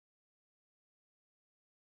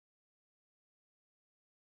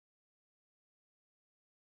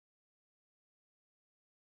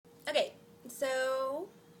So,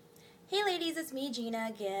 hey ladies, it's me,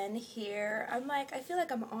 Gina, again here. I feel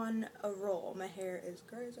like I'm on a roll. My hair is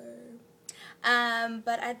crazy.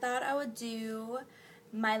 But I thought I would do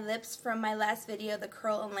my lips from my last video, the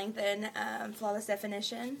curl and lengthen flawless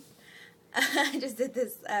definition. I just did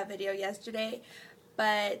this video yesterday,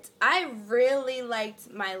 but I really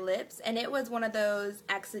liked my lips, and it was one of those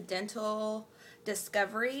accidental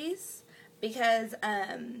discoveries because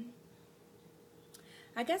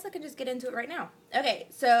I guess I could just get into it right now. Okay,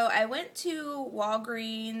 so I went to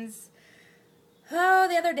Walgreens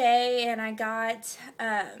the other day, and I got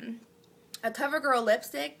a Covergirl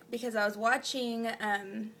lipstick because I was watching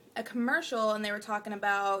a commercial, and they were talking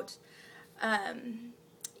about,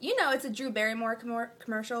 you know, it's a Drew Barrymore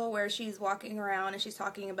commercial where she's walking around and she's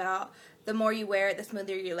talking about the more you wear it, the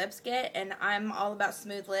smoother your lips get, and I'm all about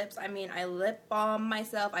smooth lips. I mean, I lip balm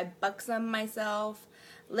myself, I buxom myself,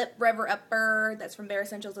 lip rever upper, that's from Bare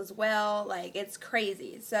Essentials as well. Like, it's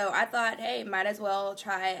crazy. So I thought, hey, might as well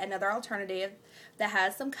try another alternative that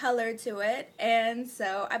has some color to it, and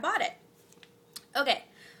so I bought it. Okay,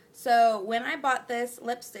 so when I bought this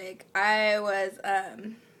lipstick, I was,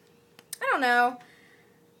 I don't know,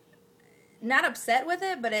 not upset with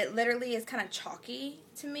it, but it literally is kind of chalky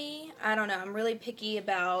to me. I don't know, I'm really picky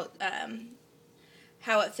about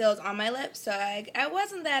how it feels on my lips, so I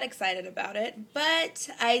wasn't that excited about it, but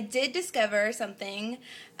I did discover something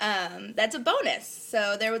that's a bonus.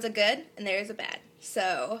 So there was a good and there's a bad.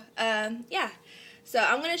 So yeah, so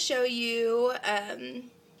I'm going to show you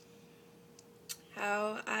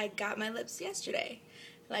how I got my lips yesterday.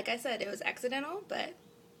 Like I said, it was accidental, but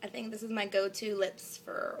I think this is my go-to lips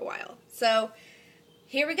for a while. So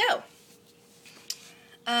here we go.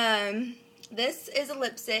 This is a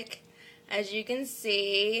lipstick. As you can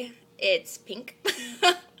see, it's pink.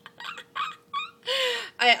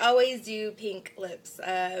 I always do pink lips.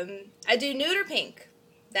 I do nude or pink,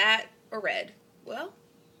 that or red. Well,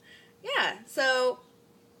 yeah, so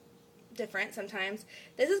different sometimes.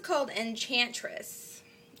 This is called Enchantress.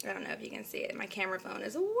 I don't know if you can see it. My camera phone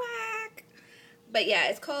is whack. But yeah,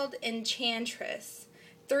 it's called Enchantress.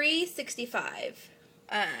 $3.65.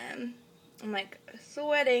 I'm like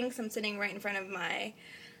sweating because I'm sitting right in front of my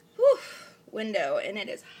window and it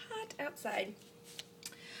is hot outside.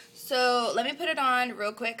 So let me put it on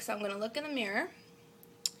real quick. So I'm going to look in the mirror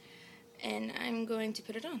and I'm going to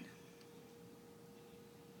put it on.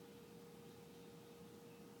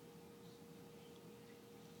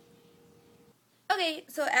 Okay,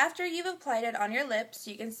 so after you've applied it on your lips,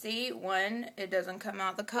 you can see, one, it doesn't come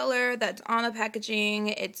out the color that's on the packaging.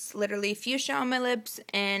 It's literally fuchsia on my lips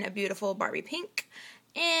and a beautiful Barbie pink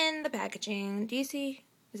in the packaging. Do you see?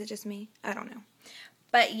 Is it just me? I don't know.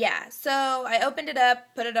 But yeah, so I opened it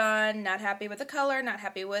up, put it on, not happy with the color, not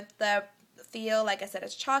happy with the feel. Like I said,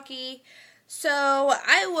 it's chalky. So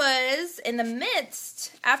I was in the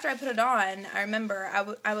midst, after I put it on, I remember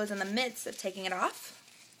I was in the midst of taking it off.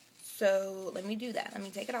 So let me do that. Let me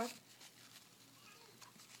take it off.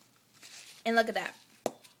 And look at that.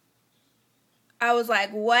 I was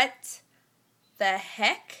like, what the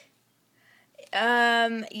heck?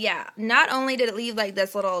 Yeah, not only did it leave like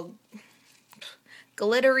this little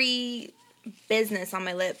glittery business on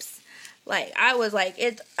my lips, like I was like,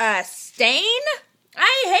 it's a stain?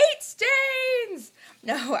 I hate stains!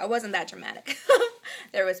 No, I wasn't that dramatic.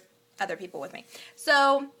 There was other people with me.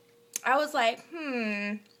 So I was like,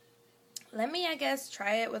 let me, I guess,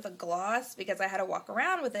 try it with a gloss, because I had to walk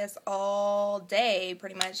around with this all day,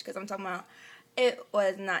 pretty much, because I'm talking about it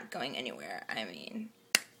was not going anywhere. I mean,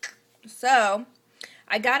 so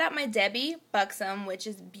I got out my Debbie Buxom, which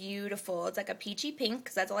is beautiful. It's like a peachy pink,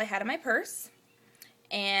 because that's all I had in my purse.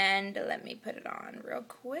 And let me put it on real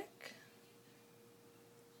quick.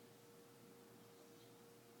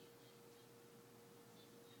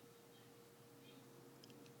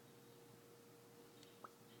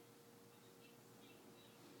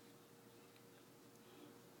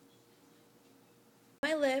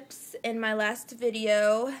 My lips in my last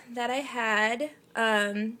video that I had,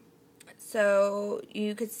 so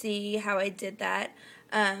you could see how I did that.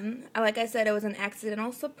 Like I said, it was an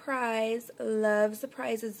accidental surprise. Love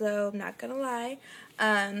surprises though, I'm not gonna lie.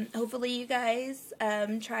 Hopefully you guys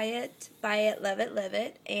try it, buy it, love it, live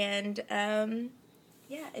it. And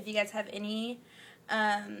yeah, if you guys have any,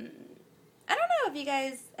 I don't know if you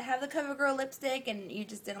guys have the Covergirl lipstick and you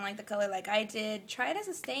just didn't like the color like I did, try it as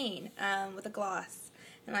a stain with a gloss.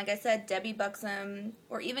 And like I said, Debbie Buxom,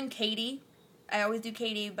 or even Katie. I always do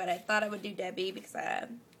Katie, but I thought I would do Debbie because I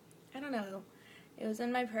don't know. It was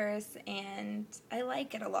in my purse and I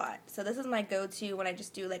like it a lot. So this is my go-to when I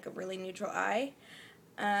just do like a really neutral eye.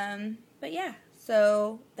 But yeah,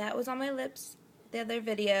 So that was on my lips the other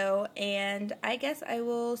video, and I guess I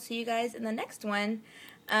will see you guys in the next one.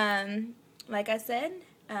 Like I said,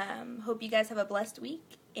 hope you guys have a blessed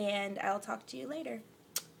week, and I'll talk to you later.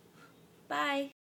 Bye.